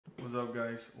What's up,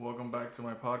 guys? Welcome back to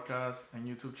my podcast and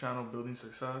YouTube channel, Building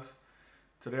Success.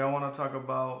 Today I want to talk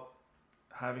about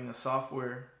having a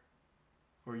software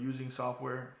or using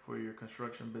software for your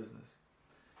construction business.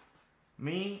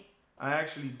 Me, I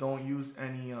actually don't use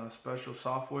any special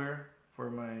software for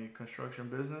my construction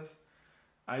business.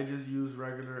 I just use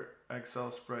regular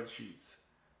Excel spreadsheets.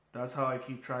 That's how I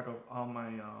keep track of all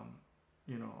my,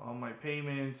 all my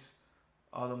payments,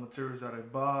 all the materials that I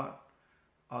bought,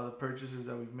 all the purchases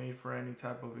that we've made for any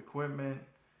type of equipment.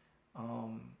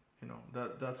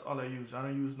 That's all I use. I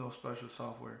don't use no special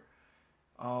software.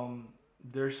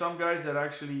 There's some guys that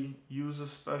actually use a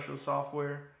special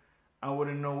software. I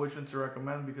wouldn't know which one to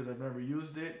recommend because I've never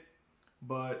used it.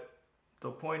 But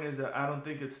the point is that I don't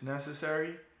think it's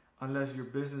necessary unless your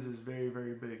business is very,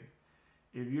 very big.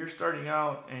 If you're starting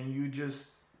out and you just,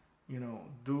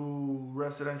 do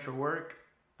residential work,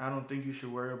 I don't think you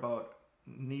should worry about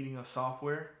needing a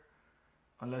software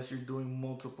unless you're doing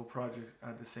multiple projects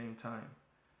at the same time.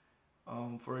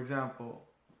 For example,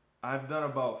 I've done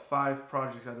about 5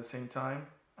 projects at the same time.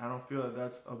 I don't feel that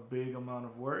that's a big amount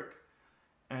of work,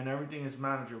 and everything is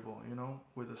manageable,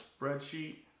 with a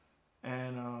spreadsheet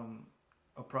and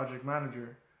a project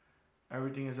manager.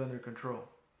 Everything is under control.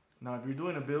 Now, if you're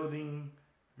doing a building,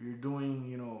 if you're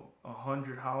doing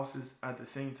 100 houses at the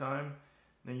same time,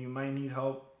 then you might need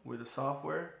help with the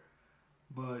software.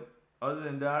 But other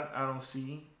than that, I don't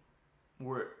see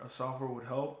where a software would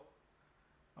help.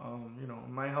 It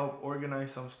might help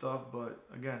organize some stuff, but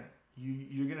again,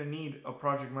 you're gonna need a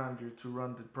project manager to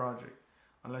run the project,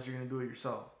 unless you're gonna do it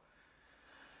yourself.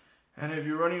 And if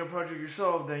you're running a project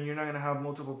yourself, then you're not gonna have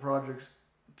multiple projects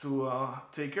to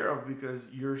take care of because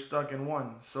you're stuck in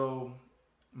one. So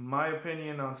my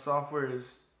opinion on software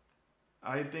is,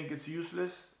 I think it's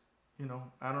useless.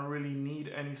 I don't really need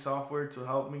any software to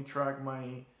help me track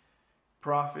my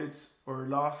profits or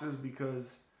losses,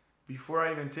 because before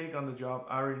I even take on the job,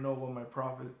 I already know what my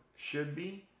profit should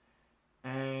be.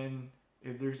 And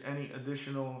if there's any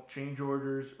additional change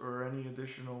orders or any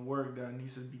additional work that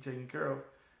needs to be taken care of,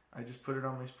 I just put it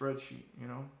on my spreadsheet,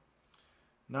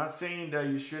 Not saying that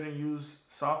you shouldn't use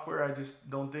software. I just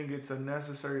don't think it's a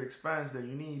necessary expense that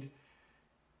you need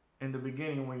in the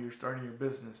beginning when you're starting your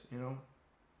business,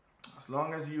 As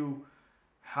long as you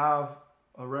have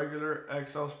a regular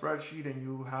Excel spreadsheet and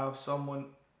you have someone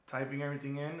typing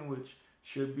everything in, which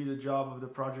should be the job of the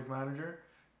project manager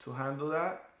to handle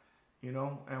that,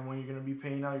 and when you're going to be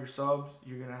paying out your subs,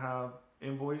 you're going to have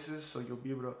invoices, so you'll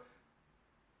be able to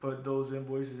put those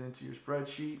invoices into your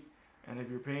spreadsheet. And if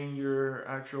you're paying your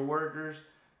actual workers,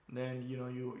 then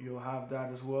you'll have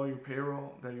that as well, your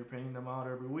payroll, that you're paying them out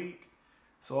every week.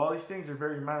 So all these things are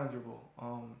very manageable.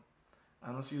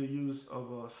 I don't see the use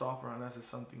of a software unless it's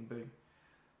something big.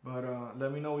 But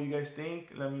let me know what you guys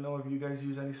think. Let me know if you guys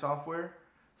use any software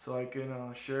so I can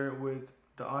share it with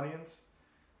the audience.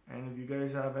 And if you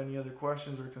guys have any other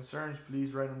questions or concerns,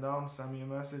 please write them down, send me a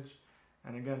message.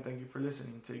 And again, thank you for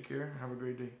listening. Take care. Have a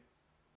great day.